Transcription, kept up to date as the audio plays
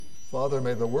Father,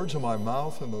 may the words of my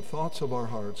mouth and the thoughts of our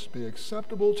hearts be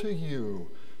acceptable to you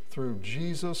through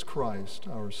Jesus Christ,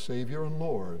 our Savior and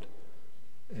Lord.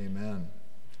 Amen.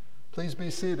 Please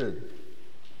be seated.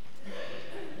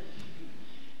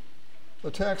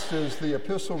 The text is the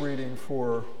epistle reading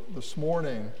for this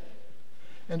morning.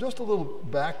 And just a little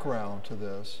background to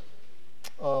this.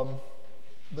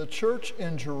 The church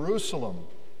in Jerusalem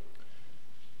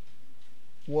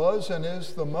was and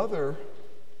is the mother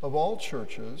of all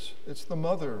churches. It's the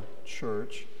mother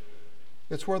church.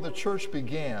 It's where the church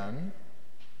began,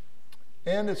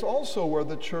 and it's also where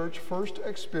the church first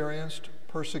experienced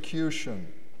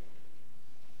persecution.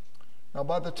 Now,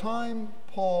 by the time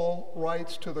Paul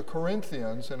writes to the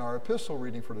Corinthians in our epistle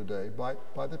reading for today,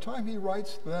 by the time he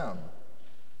writes them,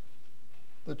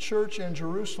 the church in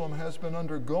Jerusalem has been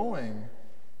undergoing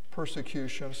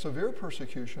persecution, severe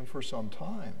persecution, for some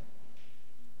time.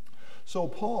 So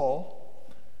Paul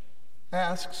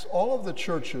asks all of the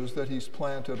churches that he's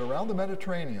planted around the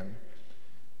Mediterranean,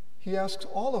 he asks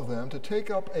all of them to take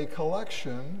up a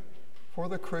collection for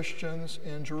the Christians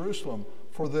in Jerusalem,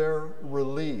 for their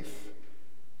relief.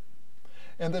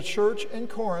 And the church in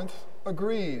Corinth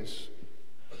agrees.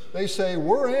 They say,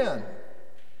 we're in.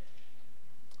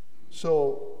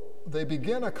 So they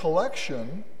begin a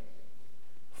collection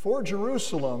for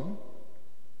Jerusalem,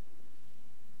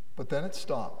 but then it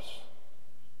stops.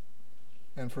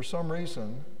 And for some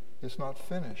reason, it's not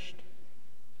finished.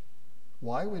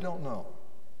 Why? We don't know.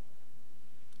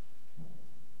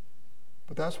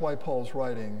 But that's why Paul's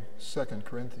writing 2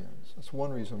 Corinthians. That's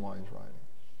one reason why he's writing.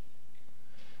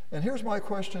 And here's my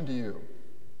question to you.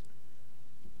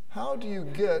 How do you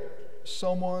get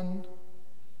someone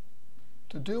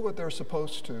to do what they're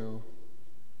supposed to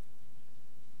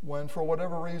when, for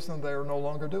whatever reason, they're no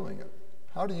longer doing it?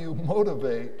 How do you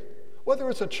motivate, whether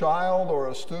it's a child or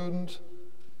a student,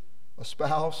 a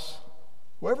spouse,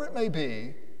 whoever it may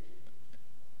be,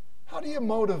 how do you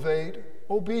motivate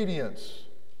obedience?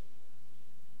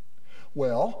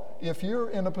 Well, if you're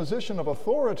in a position of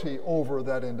authority over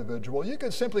that individual, you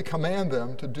can simply command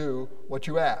them to do what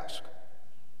you ask.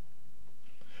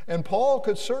 And Paul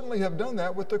could certainly have done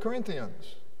that with the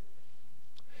Corinthians.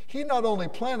 He not only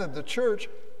planted the church,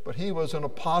 but he was an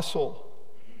apostle.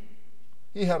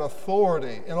 He had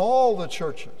authority in all the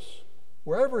churches,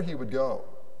 wherever he would go.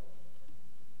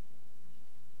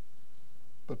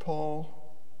 But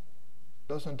Paul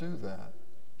doesn't do that.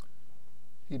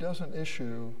 He doesn't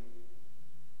issue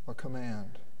a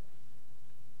command.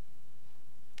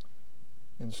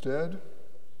 Instead,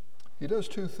 he does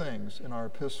two things in our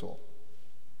epistle.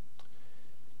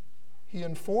 He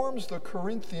informs the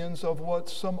Corinthians of what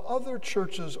some other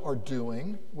churches are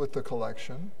doing with the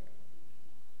collection,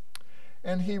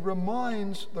 and he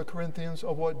reminds the Corinthians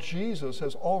of what Jesus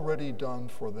has already done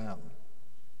for them.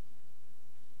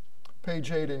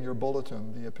 Page 8 in your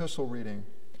bulletin, the epistle reading,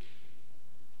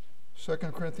 2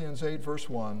 Corinthians 8, verse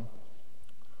 1.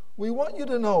 We want you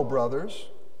to know, brothers,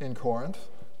 in Corinth,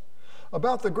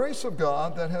 about the grace of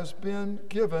God that has been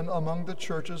given among the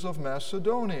churches of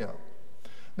Macedonia.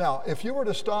 Now, if you were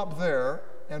to stop there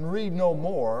and read no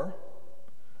more,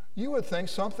 you would think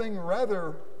something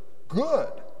rather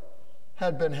good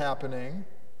had been happening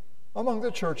among the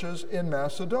churches in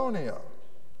Macedonia.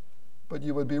 But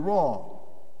you would be wrong.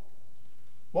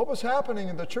 What was happening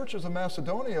in the churches of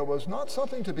Macedonia was not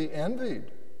something to be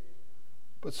envied,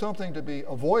 but something to be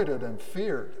avoided and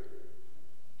feared.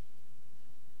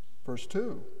 Verse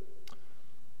 2.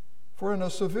 For in a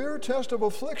severe test of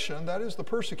affliction, that is the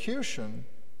persecution,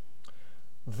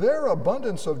 their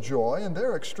abundance of joy and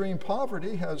their extreme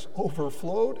poverty has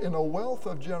overflowed in a wealth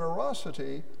of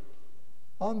generosity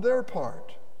on their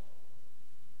part.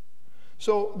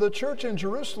 So the church in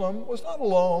Jerusalem was not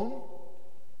alone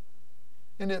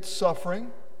in its suffering.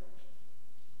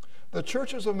 The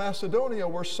churches of Macedonia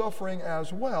were suffering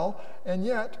as well, and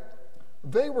yet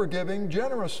they were giving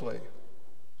generously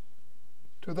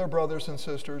to their brothers and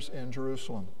sisters in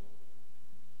Jerusalem.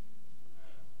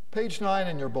 Page 9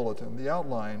 in your bulletin, the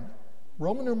outline,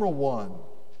 Roman numeral 1.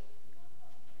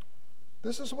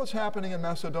 This is what's happening in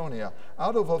Macedonia.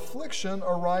 Out of affliction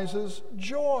arises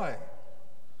joy.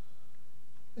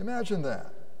 Imagine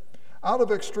that. Out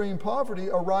of extreme poverty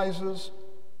arises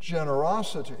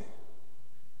generosity.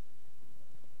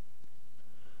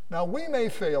 Now, we may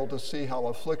fail to see how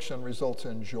affliction results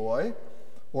in joy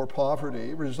or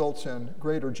poverty results in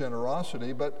greater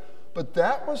generosity, but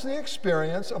that was the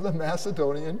experience of the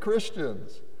Macedonian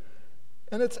Christians.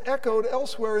 And it's echoed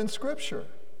elsewhere in Scripture.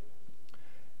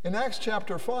 In Acts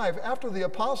chapter 5, after the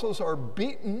apostles are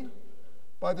beaten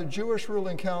by the Jewish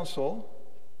ruling council,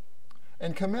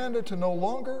 and commanded to no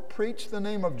longer preach the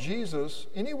name of Jesus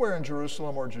anywhere in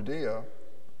Jerusalem or Judea,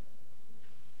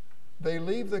 they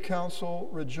leave the council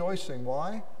rejoicing.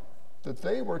 Why? That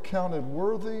they were counted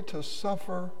worthy to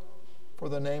suffer for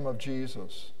the name of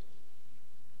Jesus.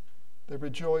 They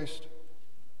rejoiced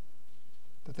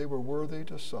that they were worthy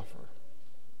to suffer.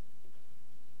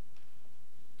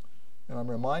 And I'm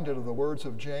reminded of the words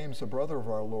of James, the brother of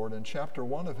our Lord, in chapter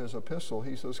 1 of his epistle.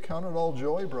 He says, "Count it all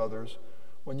joy, brothers,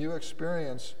 when you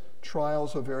experience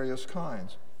trials of various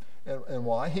kinds." And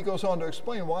why? He goes on to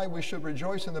explain why we should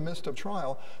rejoice in the midst of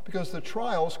trial, because the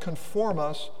trials conform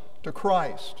us to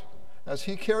Christ. As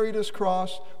he carried his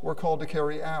cross, we're called to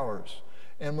carry ours.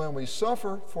 And when we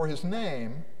suffer for his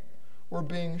name, we're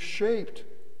being shaped,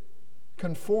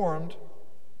 conformed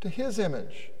to his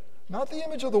image. Not the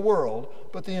image of the world,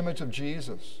 but the image of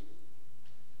Jesus.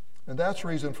 And that's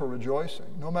reason for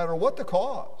rejoicing, no matter what the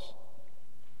cause.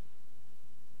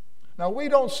 Now, we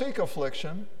don't seek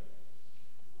affliction.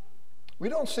 We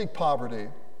don't seek poverty.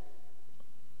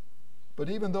 But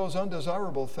even those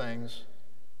undesirable things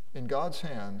in God's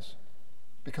hands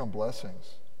become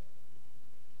blessings.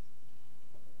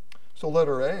 So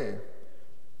letter A,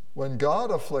 when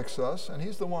God afflicts us, and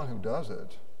he's the one who does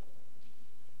it,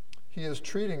 he is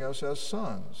treating us as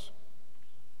sons.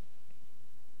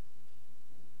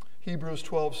 Hebrews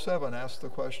 12:7 asks the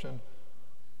question,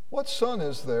 what son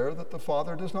is there that the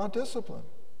father does not discipline?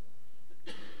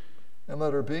 And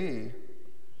letter B,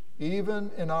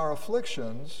 even in our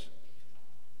afflictions,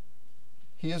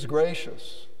 he is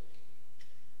gracious.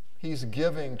 He's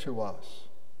giving to us.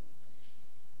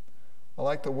 I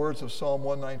like the words of Psalm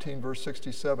 119, verse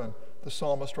 67. The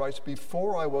psalmist writes,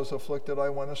 "Before I was afflicted, I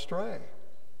went astray."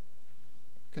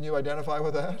 Can you identify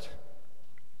with that?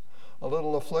 A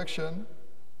little affliction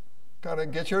got to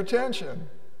get your attention.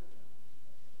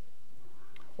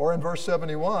 Or in verse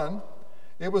 71,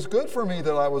 "It was good for me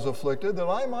that I was afflicted, that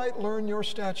I might learn your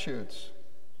statutes."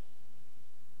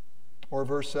 Or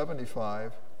verse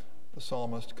 75, the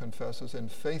psalmist confesses, "In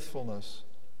faithfulness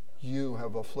you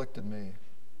have afflicted me."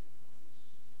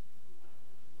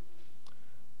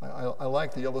 I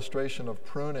like the illustration of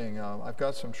pruning. I've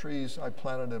got some trees I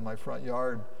planted in my front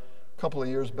yard a couple of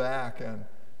years back,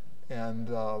 and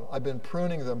I've been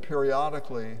pruning them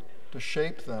periodically to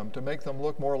shape them, to make them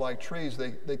look more like trees.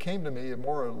 They came to me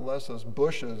more or less as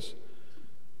bushes,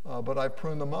 but I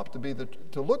pruned them up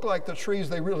to look like the trees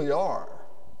they really are.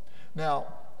 Now,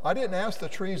 I didn't ask the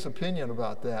tree's opinion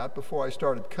about that before I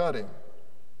started cutting.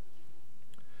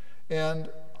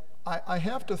 And I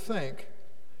have to think,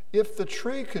 if the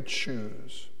tree could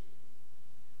choose,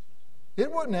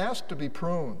 it wouldn't ask to be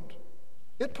pruned.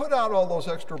 It put out all those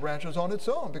extra branches on its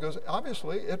own because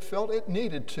obviously it felt it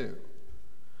needed to.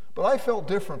 But I felt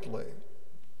differently.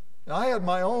 And I had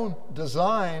my own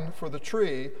design for the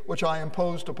tree, which I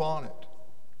imposed upon it.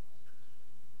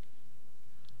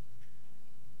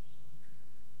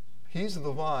 He's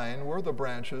the vine, we're the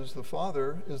branches, the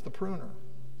Father is the pruner.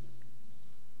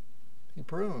 He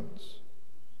prunes.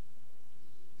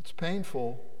 It's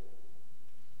painful,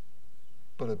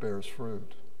 but it bears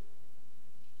fruit.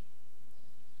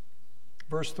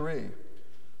 Verse 3,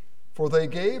 "For they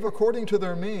gave according to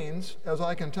their means, as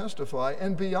I can testify,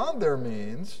 and beyond their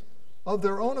means, of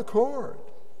their own accord,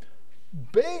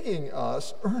 begging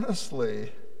us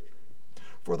earnestly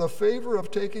for the favor of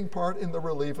taking part in the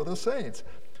relief of the saints.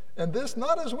 And this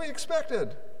not as we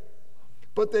expected,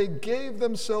 but they gave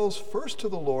themselves first to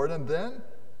the Lord, and then,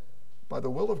 by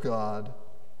the will of God,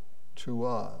 to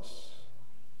us."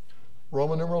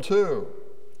 Roman numeral 2.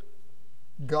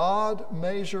 God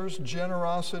measures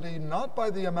generosity not by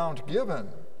the amount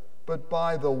given, but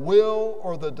by the will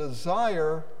or the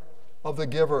desire of the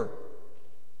giver.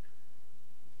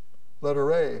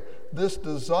 Letter A, this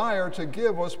desire to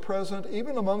give was present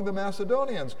even among the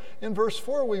Macedonians. In verse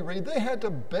 4 we read, they had to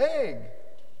beg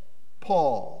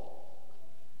Paul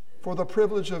for the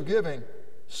privilege of giving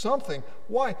something.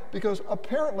 Why? Because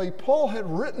apparently Paul had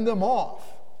written them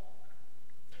off.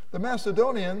 The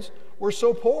Macedonians were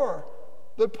so poor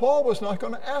that Paul was not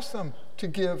going to ask them to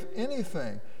give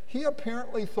anything. He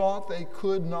apparently thought they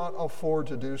could not afford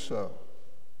to do so.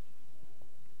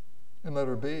 In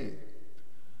letter B,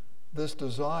 this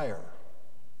desire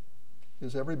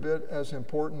is every bit as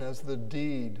important as the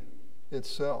deed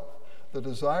itself. The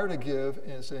desire to give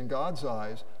is, in God's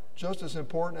eyes, just as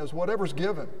important as whatever's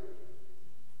given.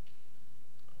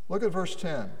 Look at verse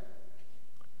 10.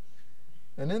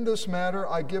 "And in this matter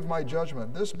I give my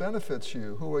judgment. This benefits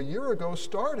you, who a year ago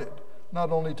started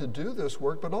not only to do this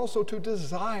work, but also to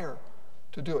desire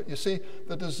to do it." You see,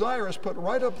 the desire is put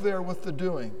right up there with the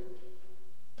doing.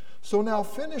 So now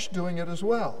finish doing it as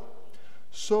well,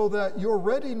 so that your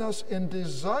readiness in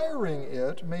desiring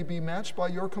it may be matched by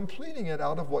your completing it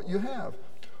out of what you have.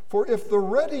 For if the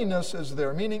readiness is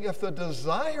there, meaning if the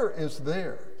desire is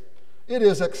there, it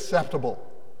is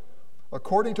acceptable,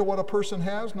 according to what a person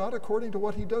has, not according to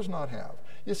what he does not have.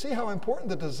 You see how important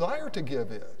the desire to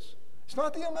give is. It's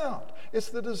not the amount, it's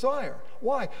the desire.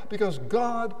 Why? Because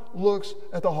God looks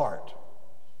at the heart.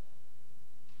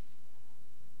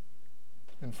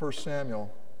 In 1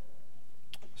 Samuel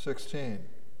 16,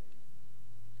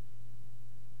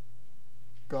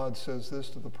 God says this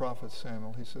to the prophet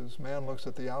Samuel. He says, man looks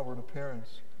at the outward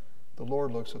appearance. The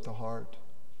Lord looks at the heart.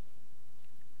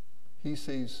 He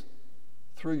sees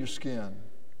through your skin.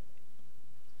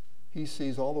 He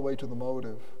sees all the way to the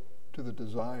motive, to the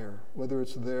desire, whether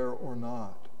it's there or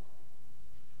not.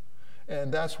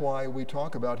 And that's why we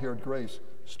talk about here at Grace,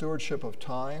 stewardship of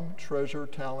time, treasure,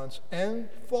 talents,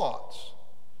 and thoughts.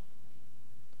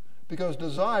 Because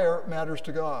desire matters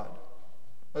to God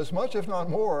as much, if not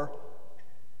more,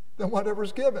 than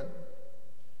whatever's given.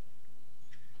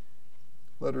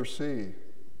 Letter C.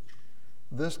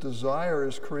 This desire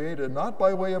is created not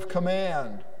by way of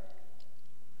command.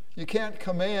 You can't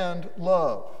command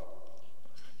love.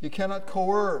 You cannot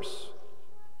coerce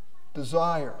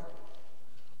desire.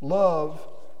 Love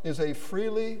is a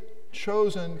freely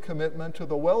chosen commitment to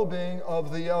the well-being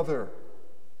of the other.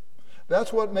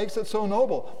 That's what makes it so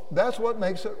noble. That's what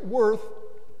makes it worth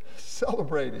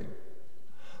celebrating.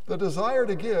 The desire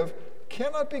to give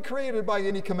cannot be created by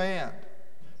any command.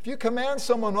 If you command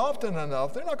someone often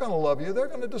enough, they're not going to love you. They're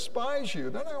going to despise you.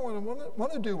 They're not going to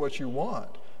want to do what you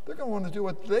want. They're going to want to do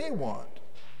what they want.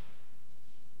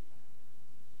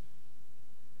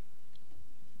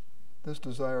 This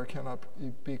desire cannot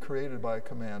be created by a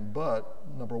command, but,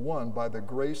 number one, by the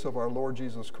grace of our Lord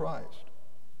Jesus Christ.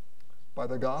 By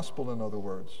the gospel, in other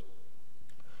words.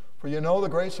 For you know the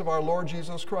grace of our Lord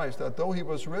Jesus Christ, that though he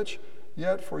was rich,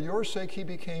 yet for your sake he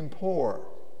became poor.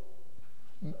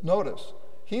 Notice,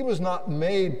 he was not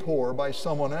made poor by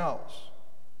someone else.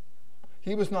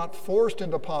 He was not forced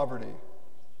into poverty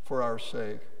for our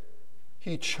sake.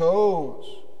 He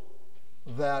chose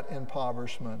that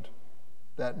impoverishment,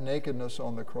 that nakedness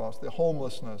on the cross, the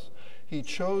homelessness. He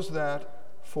chose that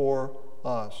for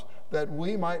us, that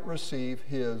we might receive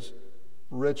his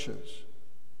riches.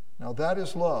 Now that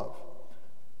is love.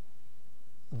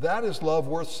 That is love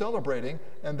worth celebrating,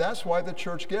 and that's why the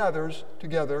church gathers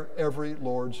together every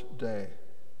Lord's Day.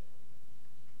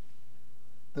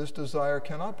 This desire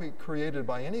cannot be created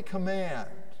by any command,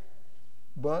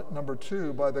 but, number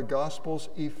two, by the gospel's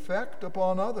effect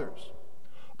upon others,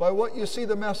 by what you see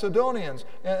the Macedonians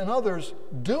and others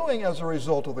doing as a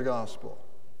result of the gospel.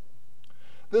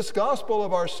 This gospel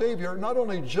of our Savior not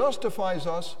only justifies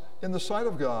us in the sight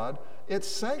of God, it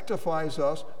sanctifies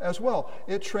us as well.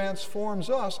 It transforms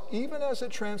us even as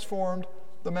it transformed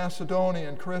the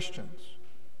Macedonian Christians.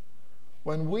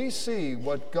 When we see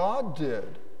what God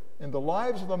did in the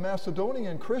lives of the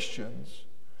Macedonian Christians,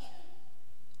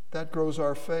 that grows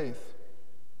our faith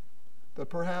that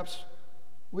perhaps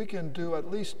we can do at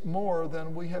least more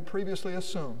than we had previously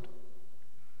assumed.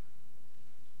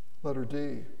 Letter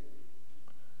D.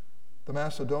 The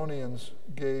Macedonians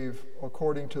gave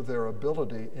according to their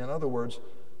ability, in other words,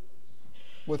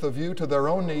 with a view to their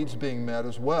own needs being met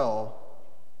as well,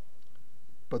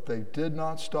 but they did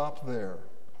not stop there.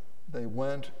 They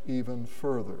went even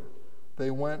further.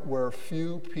 They went where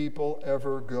few people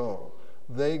ever go.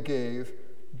 They gave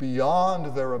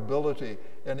beyond their ability.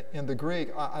 And in the Greek,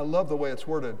 I love the way it's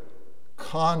worded,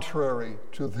 contrary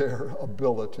to their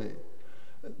ability.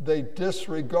 They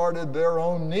disregarded their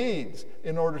own needs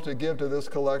in order to give to this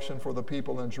collection for the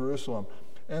people in Jerusalem.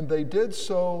 And they did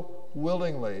so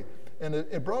willingly. And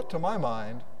it brought to my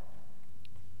mind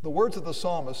the words of the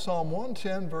psalmist, Psalm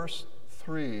 110, verse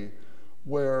 3,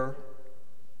 where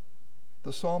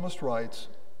the psalmist writes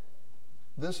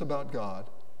this about God: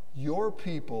 your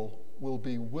people will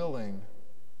be willing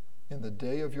in the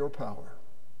day of your power.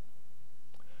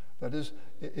 That is,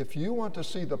 if you want to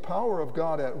see the power of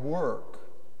God at work,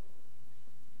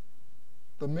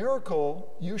 the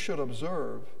miracle you should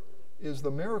observe is the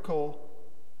miracle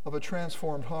of a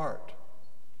transformed heart.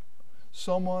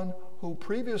 Someone who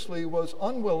previously was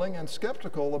unwilling and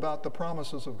skeptical about the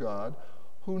promises of God,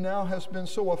 who now has been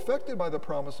so affected by the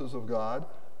promises of God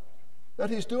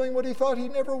that he's doing what he thought he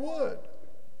never would.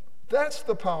 That's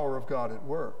the power of God at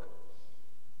work.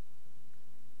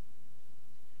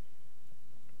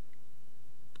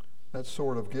 That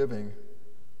sort of giving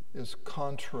is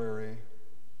contrary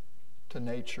to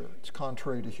nature. It's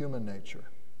contrary to human nature.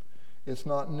 It's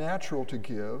not natural to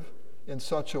give in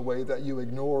such a way that you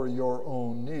ignore your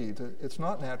own needs. It's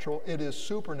not natural. It is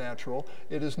supernatural.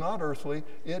 It is not earthly.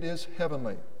 It is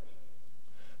heavenly.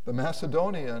 The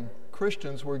Macedonian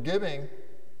Christians were giving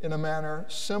in a manner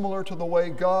similar to the way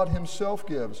God himself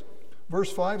gives.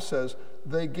 Verse 5 says,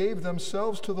 they gave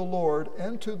themselves to the Lord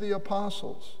and to the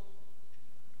apostles.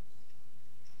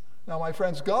 Now, my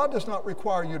friends, God does not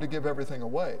require you to give everything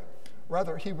away.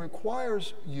 Rather, he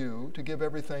requires you to give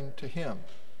everything to him,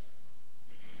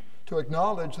 to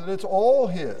acknowledge that it's all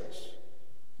his,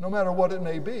 no matter what it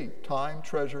may be, time,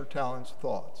 treasure, talents,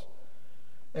 thoughts.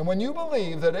 And when you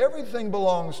believe that everything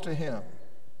belongs to him,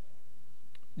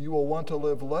 you will want to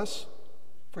live less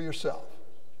for yourself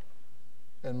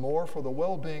and more for the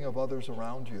well-being of others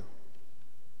around you.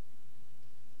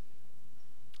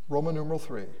 Roman numeral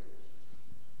 3.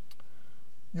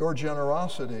 Your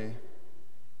generosity,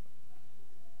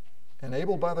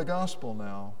 enabled by the gospel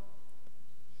now,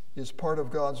 is part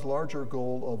of God's larger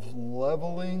goal of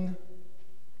leveling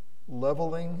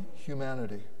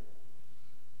humanity.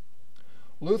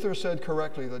 Luther said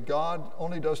correctly that God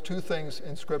only does two things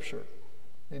in Scripture.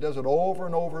 He does it over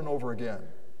and over and over again.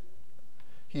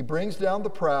 He brings down the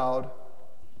proud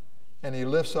and he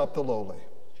lifts up the lowly.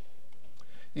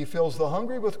 He fills the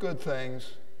hungry with good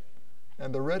things,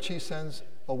 and the rich he sends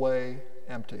away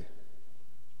empty.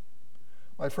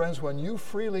 My friends, when you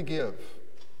freely give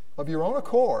of your own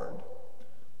accord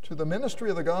to the ministry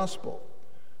of the gospel,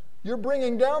 you're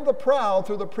bringing down the proud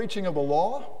through the preaching of the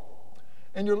law,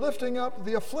 and you're lifting up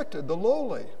the afflicted, the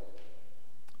lowly,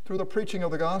 through the preaching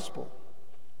of the gospel.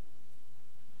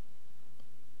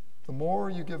 The more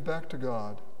you give back to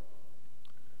God,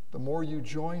 the more you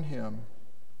join him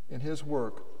in his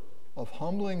work of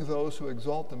humbling those who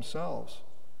exalt themselves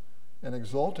and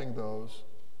exalting those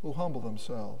who humble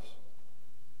themselves.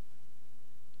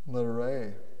 Letter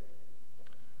A.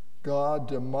 God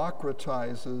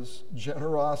democratizes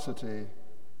generosity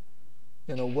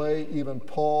in a way even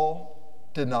Paul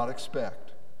did not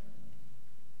expect.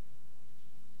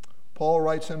 Paul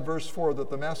writes in verse 4 that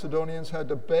the Macedonians had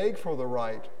to beg for the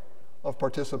right of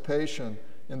participation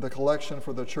in the collection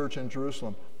for the church in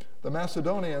Jerusalem. The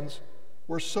Macedonians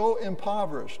were so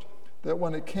impoverished that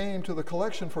when it came to the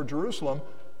collection for Jerusalem,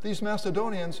 these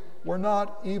Macedonians were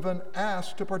not even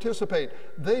asked to participate.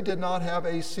 They did not have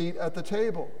a seat at the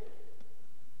table.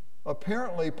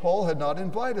 Apparently, Paul had not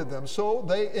invited them, so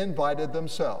they invited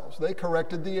themselves. They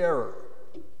corrected the error.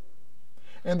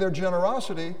 And their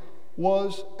generosity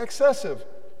was excessive,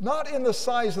 not in the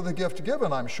size of the gift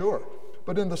given, I'm sure,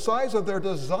 but in the size of their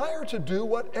desire to do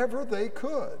whatever they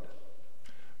could.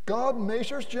 God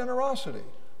measures generosity,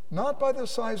 not by the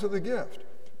size of the gift,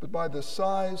 but by the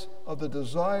size of the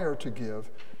desire to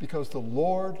give, because the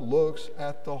Lord looks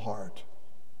at the heart.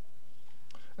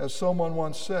 As someone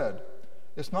once said,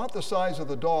 it's not the size of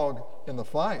the dog in the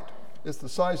fight, it's the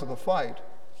size of the fight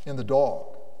in the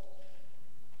dog.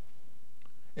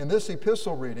 In this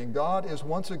epistle reading, God is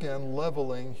once again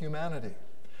leveling humanity.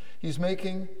 He's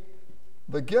making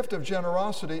the gift of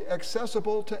generosity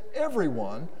accessible to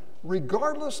everyone,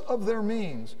 regardless of their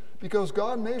means, because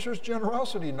God measures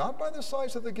generosity not by the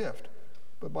size of the gift,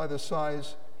 but by the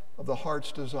size of the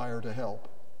heart's desire to help.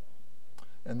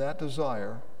 And that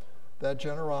desire, that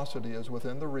generosity, is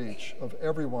within the reach of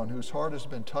everyone whose heart has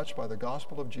been touched by the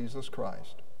gospel of Jesus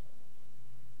Christ.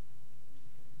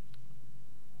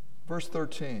 Verse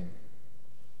 13,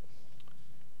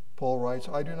 Paul writes,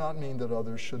 I do not mean that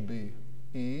others should be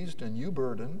eased and you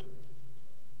burdened,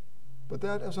 but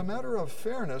that as a matter of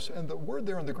fairness, and the word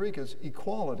there in the Greek is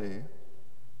equality,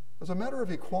 as a matter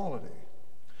of equality,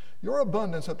 your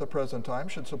abundance at the present time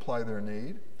should supply their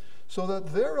need, so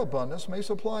that their abundance may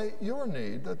supply your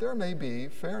need, that there may be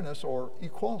fairness or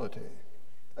equality.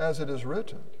 As it is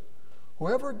written,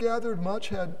 whoever gathered much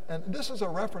had, and this is a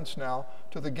reference now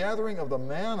to the gathering of the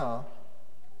manna.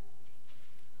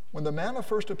 When the manna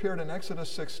first appeared in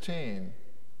Exodus 16,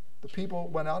 the people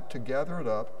went out to gather it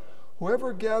up.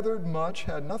 Whoever gathered much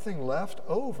had nothing left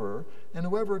over, and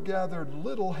whoever gathered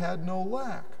little had no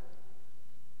lack.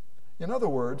 In other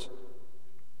words,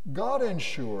 God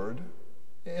ensured,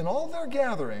 in all their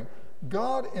gathering,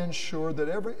 God ensured that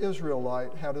every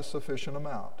Israelite had a sufficient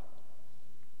amount.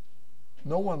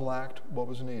 No one lacked what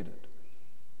was needed.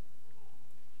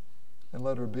 And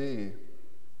letter B,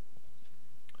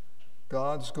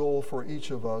 God's goal for each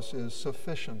of us is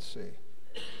sufficiency.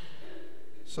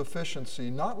 Sufficiency,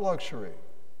 not luxury.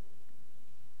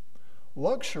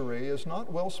 Luxury is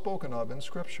not well spoken of in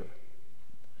Scripture.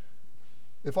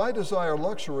 If I desire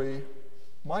luxury,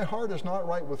 my heart is not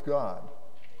right with God,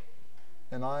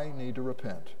 and I need to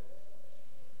repent.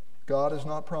 God has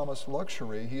not promised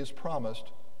luxury, he has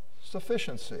promised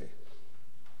sufficiency.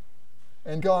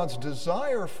 And God's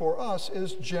desire for us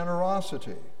is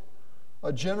generosity,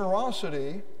 a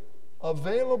generosity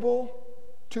available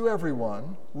to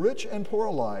everyone, rich and poor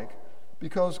alike,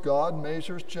 because God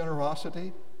measures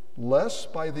generosity less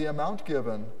by the amount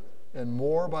given and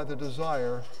more by the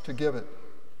desire to give it.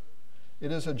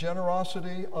 It is a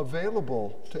generosity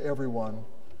available to everyone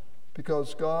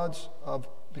because of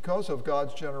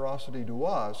God's generosity to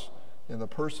us in the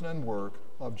person and work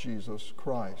of Jesus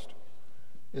Christ.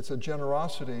 It's a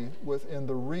generosity within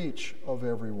the reach of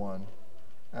everyone,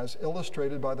 as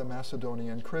illustrated by the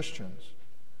Macedonian Christians.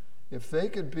 If they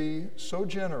could be so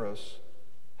generous,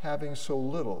 having so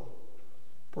little,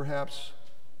 perhaps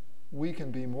we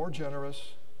can be more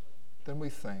generous than we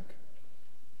think.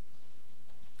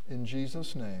 In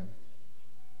Jesus' name,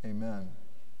 amen.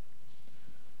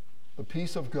 The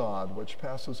peace of God, which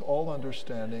passes all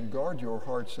understanding, guard your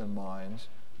hearts and minds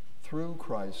through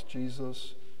Christ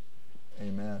Jesus.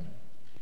 Amen.